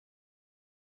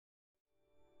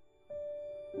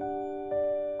Hi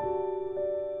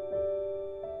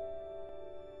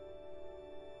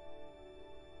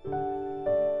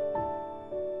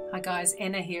guys,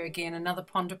 Anna here again, another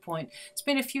Ponder Point. It's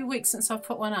been a few weeks since I've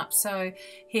put one up, so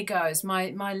here goes.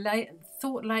 My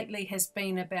thought lately has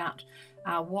been about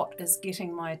what is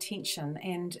getting my attention,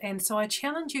 and so I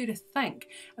challenge you to think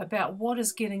about what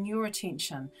is getting your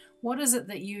attention. What is it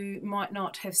that you might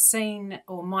not have seen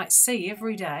or might see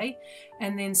every day,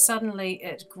 and then suddenly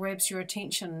it grabs your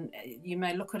attention? You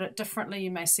may look at it differently, you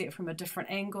may see it from a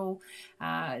different angle,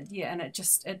 and it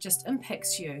just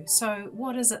impacts you. So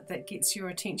what is it that gets your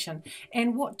attention,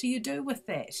 and what do you do with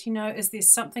that? You know, is there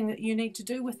something that you need to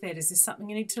do with that? Is there something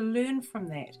you need to learn from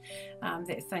that,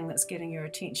 that thing that's getting your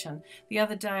attention? The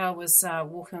other day I was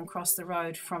walking across the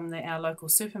road from our local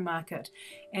supermarket,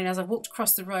 and as I walked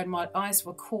across the road, my eyes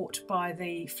were caught by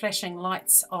the flashing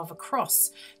lights of a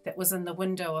cross that was in the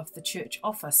window of the church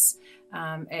office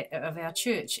of our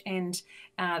church, and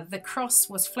the cross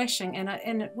was flashing,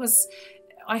 and it was.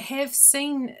 I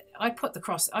put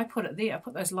it there, I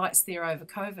put those lights there over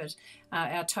COVID,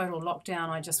 our total lockdown.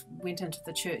 I just went into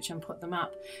the church and put them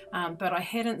up, but I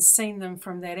hadn't seen them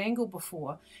from that angle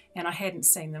before, and I hadn't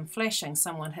seen them flashing.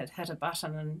 Someone had hit a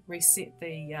button and reset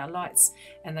the lights,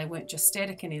 and they weren't just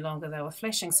static any longer, they were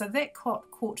flashing. So that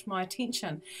caught my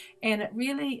attention, and it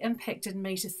really impacted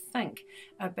me to think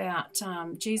about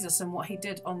Jesus and what he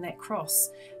did on that cross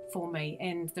for me,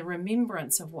 and the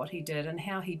remembrance of what he did and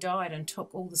how he died and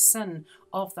took all the sin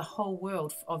of the whole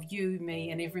world, of you, me,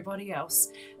 and everybody else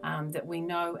that we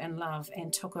know and love,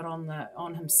 and took it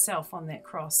on himself on that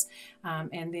cross,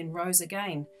 and then rose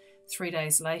again 3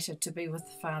 days later to be with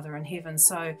the Father in heaven.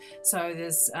 So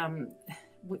there's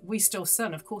we still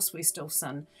sin, of course we still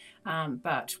sin,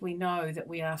 but we know that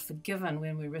we are forgiven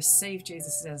when we receive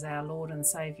Jesus as our Lord and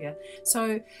Saviour.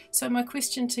 So my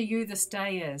question to you this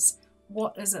day is,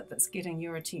 what is it that's getting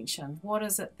your attention? What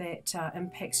is it that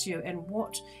impacts you? And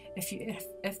what,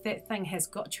 if that thing has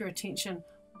got your attention,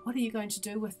 what are you going to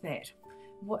do with that?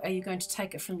 What are you going to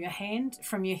take it from your hand,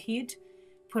 from your head,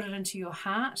 put it into your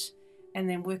heart, and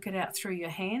then work it out through your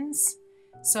hands?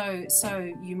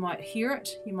 So you might hear it,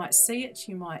 you might see it,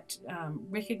 you might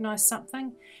recognize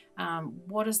something.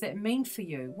 What does that mean for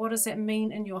you? What does that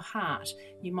mean in your heart?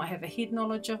 You might have a head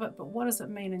knowledge of it, but what does it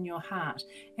mean in your heart?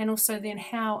 And also then,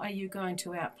 how are you going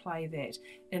to outplay that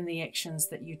in the actions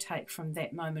that you take from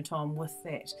that moment on, with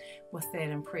that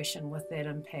impression, with that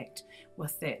impact,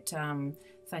 with that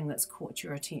thing that's caught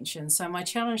your attention? So my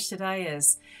challenge today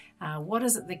is, what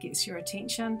is it that gets your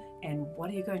attention, and what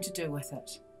are you going to do with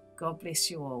it? God bless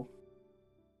you all.